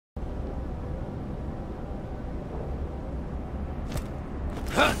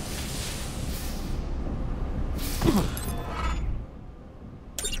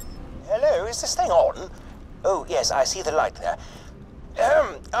Hello, is this thing on? Oh, yes, I see the light there.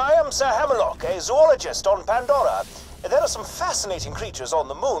 I am Sir Hammalock, a zoologist on Pandora. There are some fascinating creatures on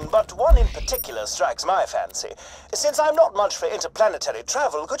the moon, but one in particular strikes my fancy. Since I'm not much for interplanetary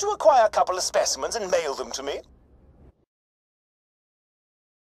travel, could you acquire a couple of specimens and mail them to me?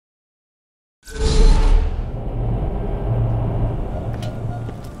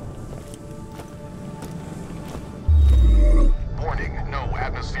 Warning, no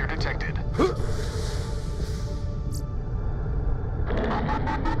atmosphere detected.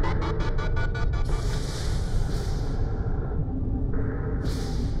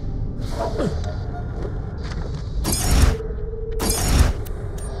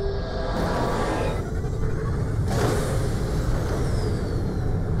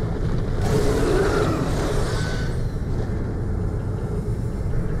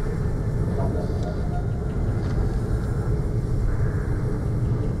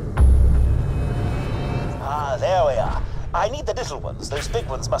 There we are. I need the little ones. Those big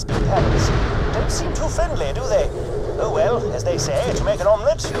ones must be parrots. Don't seem too friendly, do they? Oh well, as they say, to make an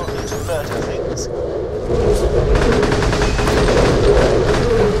omelette, you'll need to murder things.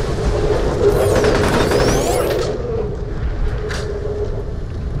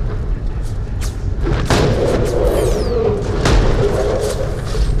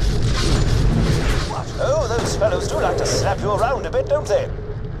 What? Oh, those fellows do like to slap you around a bit, don't they?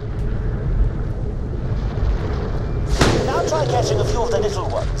 Now try catching a few of the little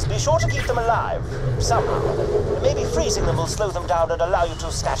ones. Be sure to keep them alive, somehow. Maybe freezing them will slow them down and allow you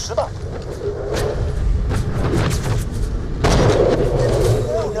to snatch them up.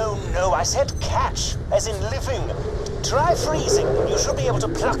 No, I said catch, as in living. Try freezing them. You should be able to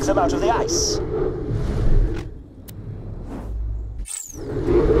pluck them out of the ice.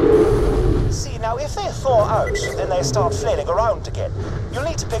 See, now if they thaw out, then they start flailing around again. You'll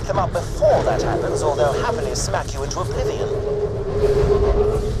need to pick them up before that happens, or they'll happily smack you into oblivion.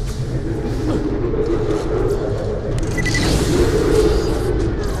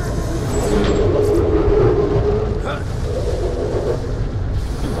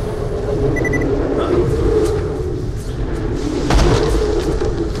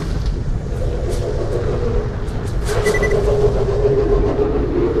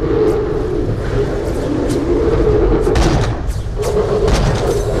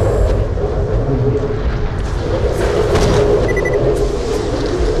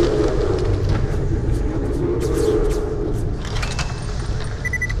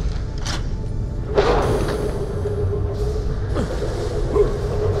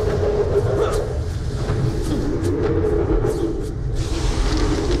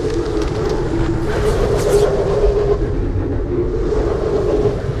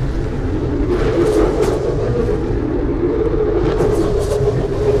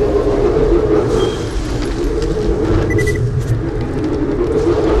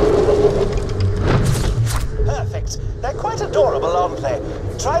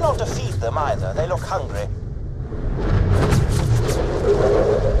 Try not to feed them either. They look hungry.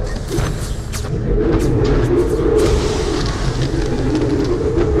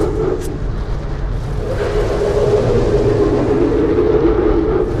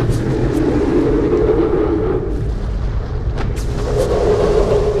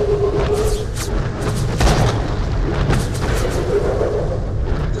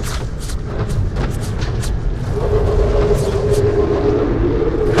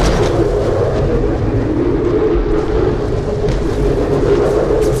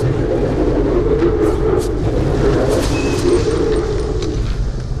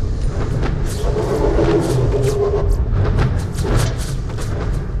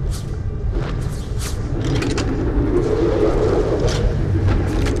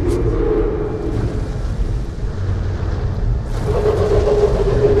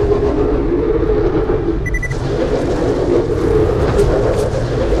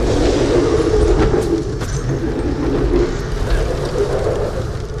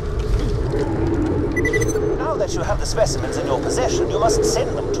 Specimens in your possession, you must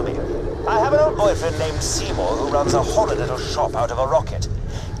send them to me. I have an old boyfriend named Seymour who runs a horrid little shop out of a rocket.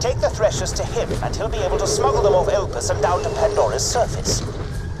 Take the threshers to him, and he'll be able to smuggle them off Opus and down to Pandora's surface.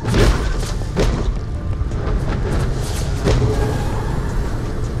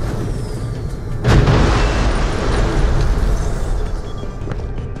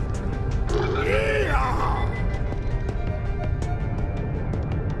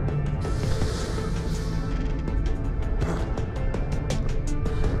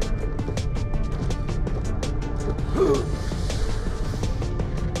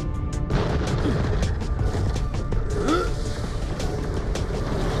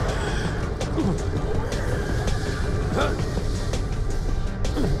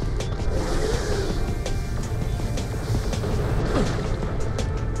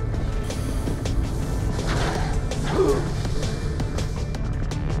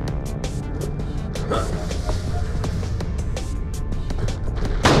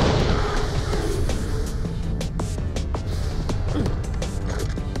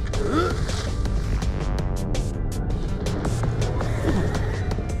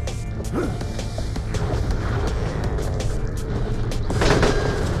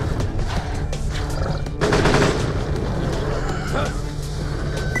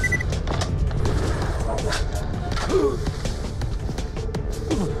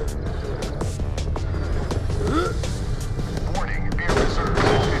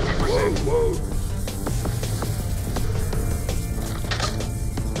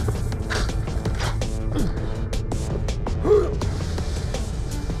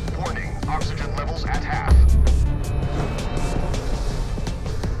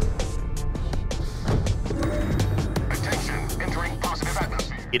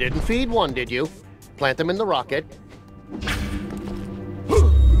 You didn't feed one, did you? Plant them in the rocket.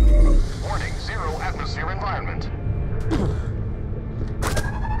 Warning, 0 atmosphere environment.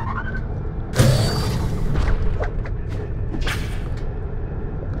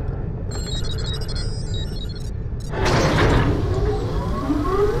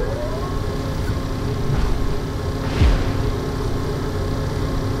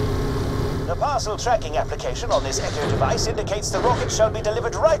 The parcel tracking application on this Echo device indicates the rocket shall be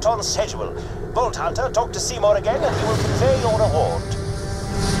delivered right on schedule. Bolt Hunter, talk to Seymour again and he will convey your reward.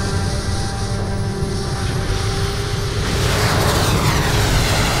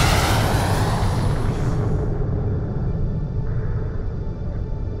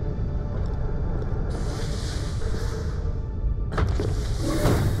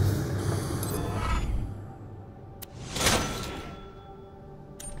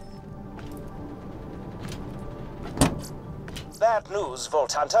 Bad news,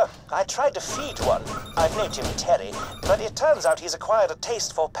 Vault Hunter. I tried to feed one. I've named him Terry, but it turns out he's acquired a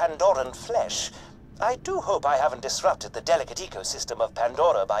taste for Pandoran flesh. I do hope I haven't disrupted the delicate ecosystem of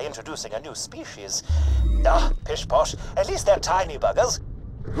Pandora by introducing a new species. Ah, pish-posh. At least they're tiny buggers.